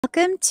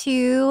Welcome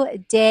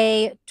to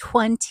day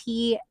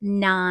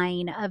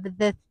 29 of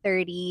the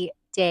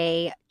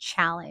 30-day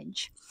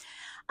challenge.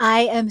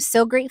 I am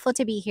so grateful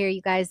to be here,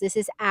 you guys. This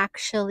is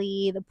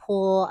actually the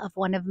pool of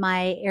one of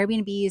my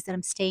Airbnbs that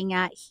I'm staying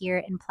at here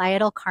in Playa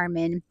del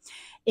Carmen.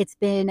 It's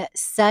been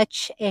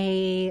such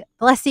a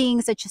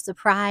blessing, such a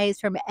surprise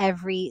from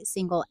every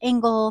single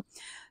angle,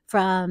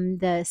 from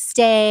the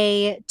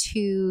stay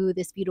to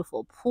this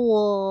beautiful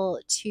pool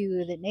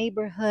to the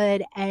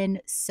neighborhood and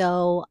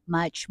so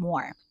much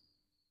more.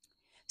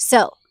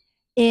 So,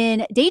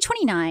 in day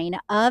 29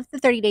 of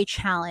the 30-day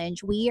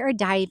challenge, we are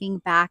diving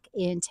back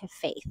into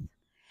faith.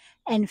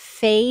 And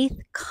faith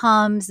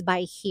comes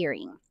by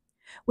hearing,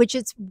 which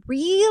is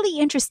really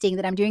interesting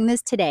that I'm doing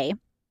this today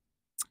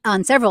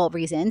on several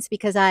reasons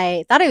because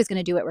I thought I was going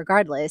to do it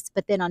regardless.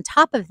 But then on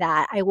top of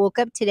that, I woke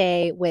up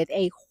today with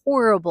a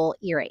horrible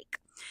earache.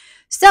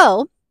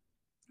 So,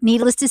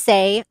 needless to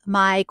say,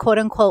 my quote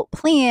unquote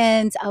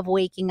plans of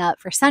waking up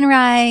for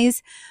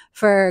sunrise,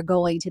 for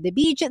going to the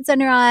beach at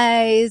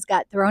sunrise,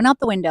 got thrown out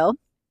the window.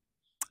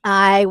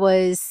 I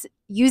was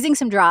using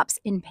some drops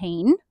in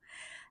pain,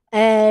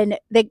 and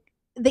the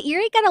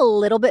earache got a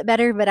little bit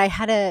better, but I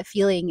had a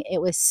feeling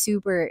it was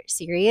super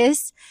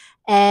serious,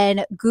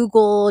 and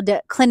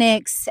Googled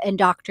clinics and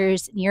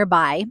doctors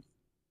nearby.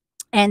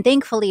 And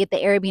thankfully, at the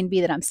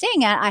Airbnb that I'm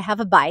staying at, I have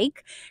a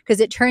bike because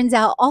it turns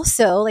out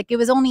also, like it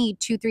was only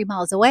 2-3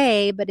 miles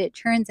away, but it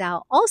turns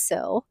out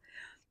also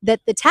that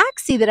the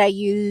taxi that I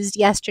used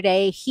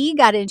yesterday, he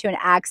got into an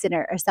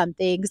accident or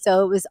something.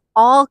 So it was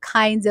all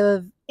kinds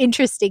of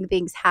interesting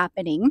things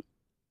happening.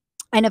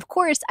 And of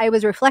course, I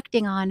was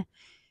reflecting on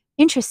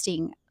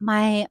interesting.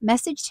 My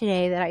message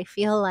today that I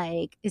feel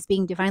like is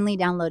being divinely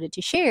downloaded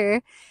to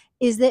share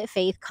is that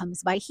faith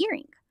comes by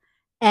hearing.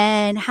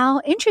 And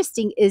how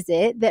interesting is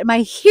it that my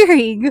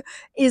hearing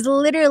is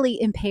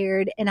literally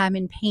impaired and I'm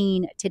in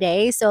pain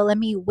today? So let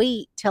me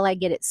wait till I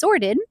get it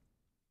sorted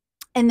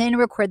and then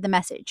record the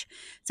message.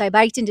 So I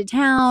biked into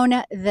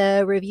town.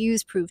 The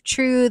reviews proved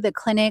true. The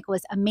clinic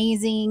was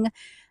amazing.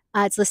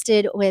 It's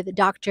listed with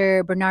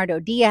Dr.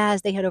 Bernardo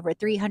Diaz. They had over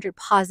 300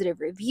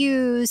 positive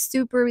reviews,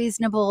 super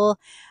reasonable.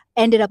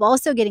 Ended up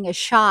also getting a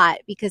shot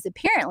because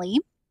apparently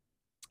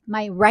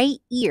my right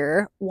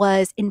ear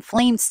was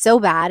inflamed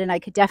so bad, and I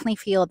could definitely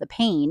feel the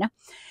pain,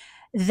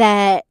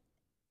 that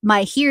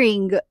my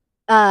hearing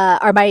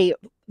or my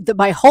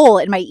hole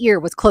in my ear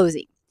was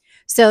closing.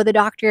 So the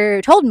doctor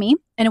told me,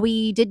 and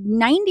we did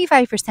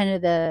 95%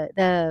 of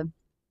the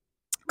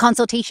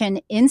consultation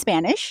in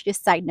Spanish.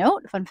 Just side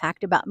note, fun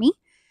fact about me.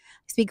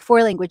 I speak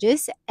 4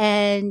 languages,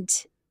 and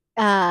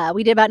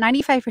we did about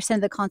 95%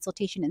 of the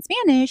consultation in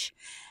Spanish.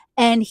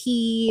 And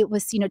he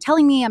was,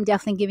 telling me, I'm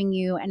definitely giving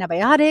you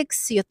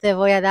antibiotics. Yo te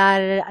voy a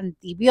dar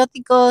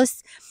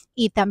antibióticos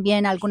y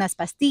también algunas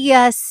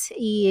pastillas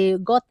y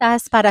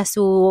gotas para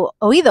su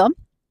oído.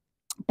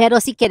 Pero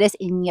si quieres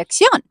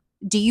inyección,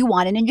 do you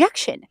want an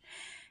injection?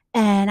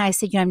 And I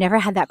said, I've never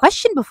had that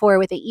question before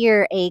with an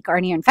earache or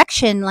an ear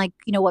infection. Like,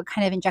 what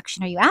kind of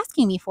injection are you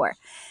asking me for?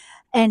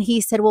 And he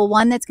said, well,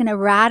 one that's going to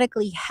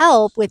radically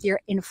help with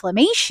your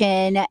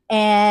inflammation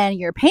and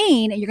your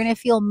pain, and you're going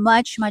to feel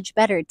much, much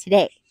better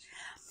today.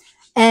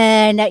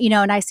 And,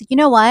 and I said, you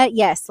know what?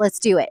 Yes, let's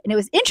do it. And it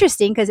was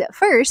interesting because at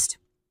first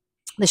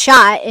the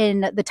shot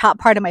in the top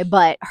part of my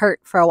butt hurt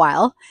for a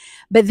while,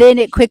 but then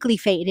it quickly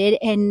faded.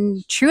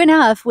 And true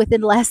enough,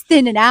 within less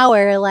than an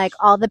hour, like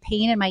all the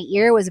pain in my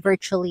ear was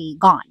virtually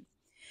gone.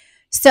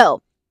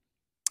 So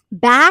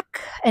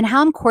back and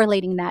how I'm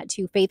correlating that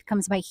to faith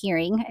comes by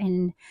hearing,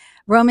 and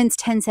Romans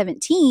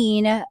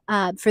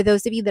 10:17, for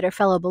those of you that are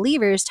fellow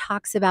believers,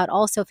 talks about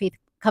also faith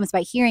comes by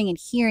hearing and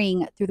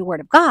hearing through the word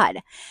of God.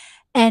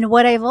 And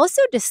what I've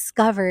also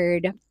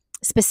discovered,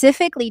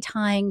 specifically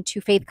tying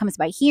to faith comes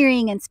by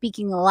hearing and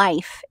speaking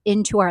life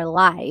into our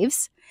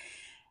lives,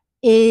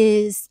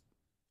 is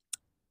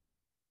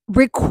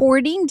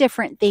recording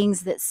different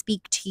things that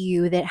speak to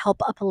you that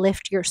help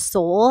uplift your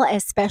soul,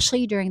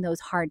 especially during those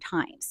hard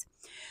times.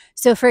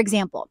 So, for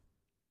example,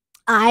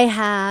 I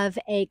have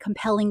a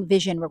compelling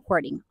vision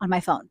recording on my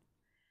phone.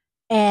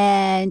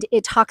 And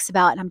it talks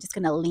about, and I'm just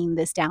going to lean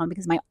this down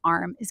because my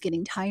arm is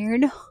getting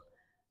tired. I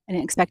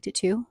didn't expect it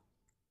to.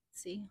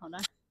 See, hold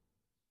on.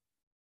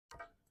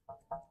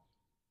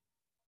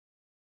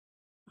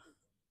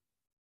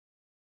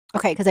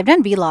 Okay, because I've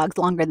done vlogs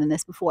longer than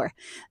this before.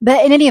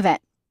 But in any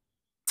event,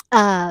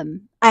 I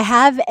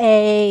have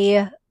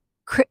a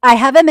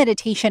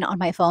meditation on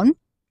my phone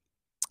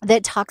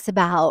that talks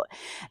about,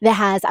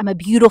 I'm a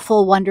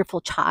beautiful,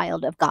 wonderful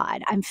child of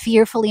God. I'm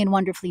fearfully and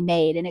wonderfully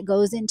made. And it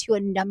goes into a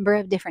number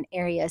of different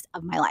areas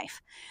of my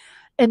life.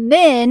 And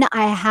then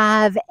I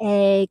have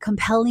a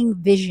compelling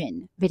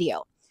vision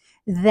video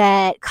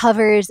that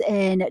covers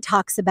and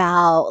talks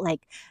about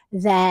like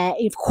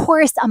that. Of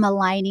course, I'm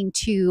aligning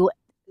to,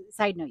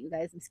 side note, you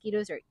guys,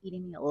 mosquitoes are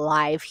eating me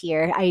alive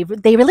here.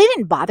 They really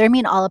didn't bother me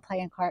in all of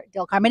Playa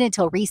del Carmen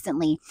until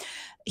recently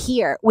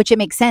here, which it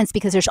makes sense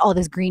because there's all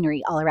this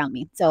greenery all around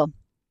me. So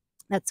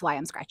that's why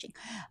I'm scratching.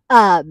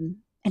 And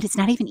it's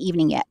not even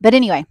evening yet. But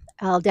anyway,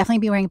 I'll definitely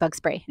be wearing bug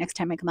spray next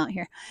time I come out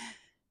here.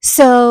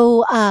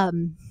 So,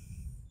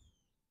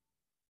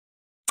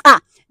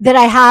 that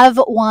I have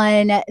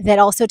one that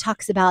also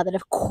talks about that,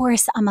 of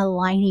course, I'm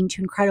aligning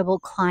to incredible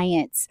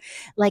clients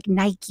like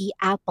Nike,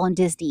 Apple, and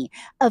Disney,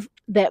 of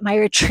that my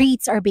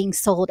retreats are being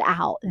sold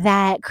out,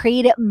 that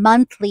Create It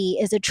Monthly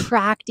is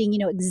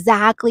attracting,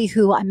 exactly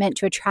who I'm meant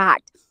to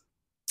attract.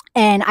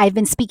 And I've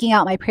been speaking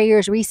out my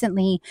prayers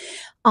recently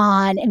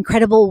on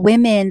incredible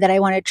women that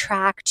I want to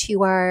attract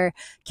to our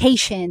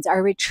vacations,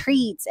 our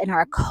retreats, and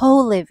our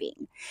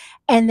co-living.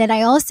 And then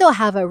I also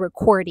have a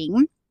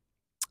recording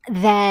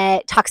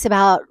that talks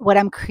about what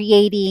I'm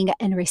creating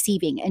and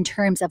receiving in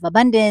terms of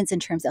abundance,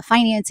 in terms of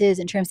finances,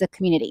 in terms of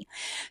community.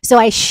 So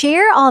I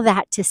share all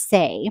that to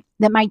say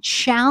that my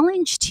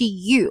challenge to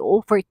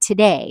you for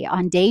today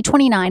on day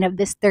 29 of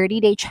this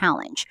 30-day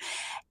challenge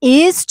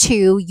is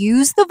to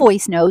use the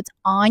voice notes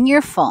on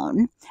your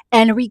phone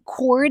and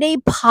record a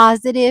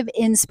positive,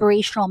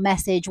 inspirational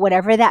message,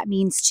 whatever that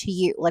means to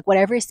you, like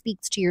whatever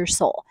speaks to your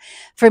soul.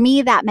 For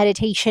me, that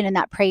meditation and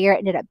that prayer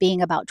ended up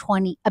being about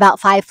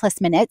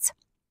 5+ minutes.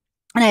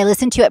 And I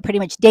listen to it pretty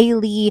much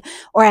daily,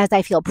 or as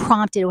I feel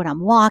prompted when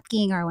I'm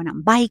walking or when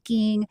I'm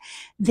biking.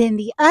 Then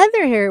the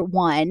other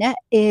one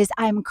is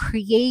I'm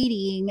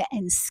creating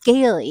and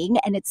scaling,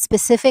 and it's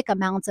specific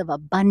amounts of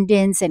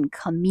abundance and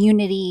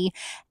community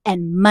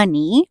and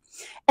money.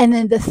 And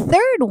then the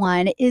third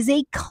one is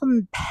a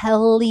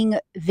compelling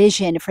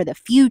vision for the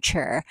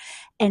future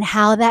and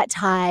how that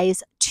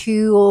ties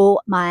to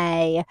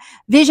my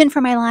vision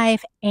for my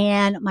life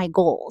and my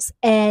goals.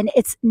 And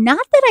it's not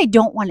that I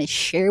don't want to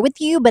share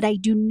with you, but I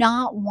do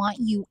not want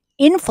you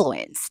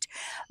influenced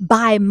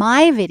by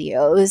my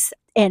videos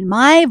and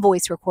my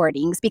voice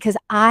recordings, because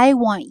I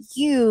want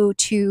you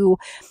to,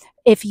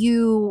 if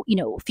you,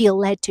 feel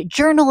led to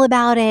journal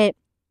about it,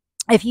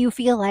 if you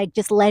feel like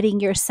just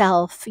letting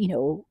yourself,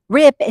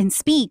 rip and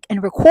speak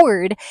and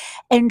record,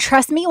 and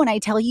trust me when I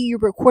tell you, your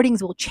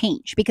recordings will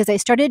change, because I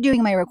started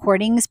doing my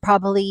recordings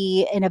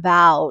probably in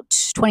about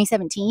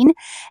 2017,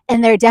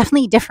 and they're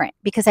definitely different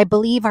because I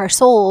believe our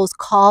souls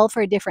call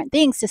for different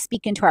things to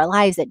speak into our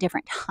lives at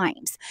different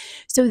times.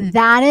 So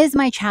that is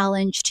my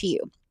challenge to you.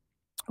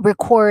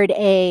 Record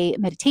a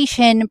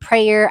meditation,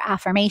 prayer,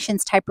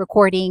 affirmations type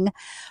recording,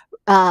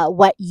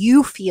 what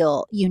you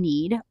feel you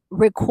need.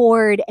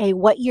 Record a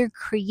what you're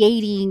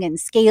creating and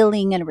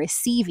scaling and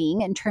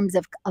receiving in terms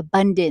of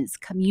abundance,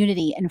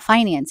 community, and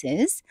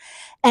finances,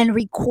 and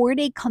record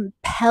a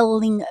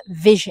compelling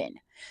vision.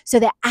 So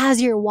that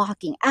as you're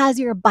walking, as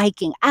you're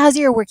biking, as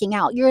you're working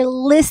out, you're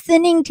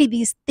listening to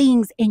these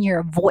things in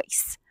your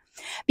voice.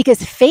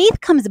 Because faith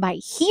comes by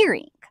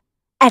hearing.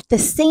 At the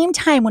same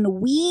time, when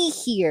we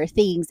hear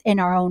things in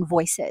our own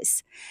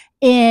voices,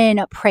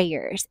 in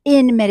prayers,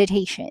 in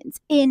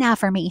meditations, in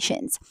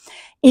affirmations,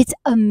 it's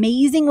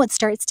amazing what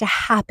starts to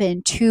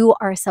happen to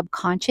our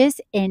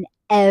subconscious in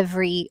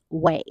every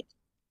way.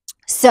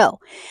 So,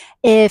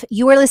 if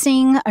you are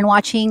listening and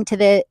watching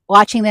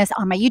this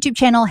on my YouTube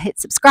channel, hit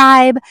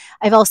subscribe.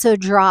 I've also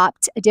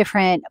dropped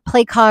different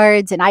play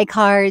cards and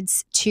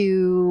iCards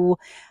to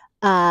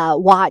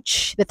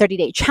watch the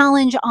 30-day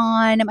challenge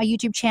on my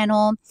YouTube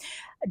channel.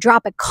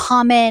 Drop a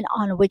comment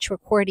on which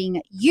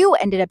recording you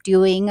ended up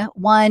doing,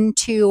 1,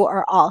 2,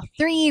 or all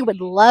 3. Would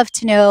love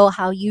to know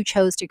how you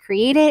chose to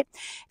create it.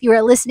 If you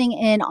are listening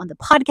in on the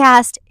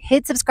podcast,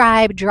 hit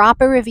subscribe,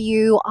 drop a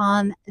review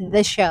on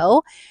the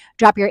show,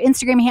 drop your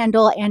Instagram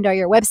handle and or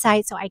your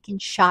website so I can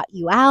shout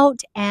you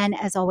out. And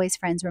as always,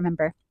 friends,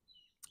 remember,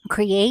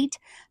 create,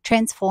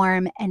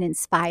 transform, and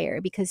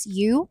inspire, because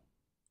you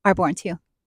are born to.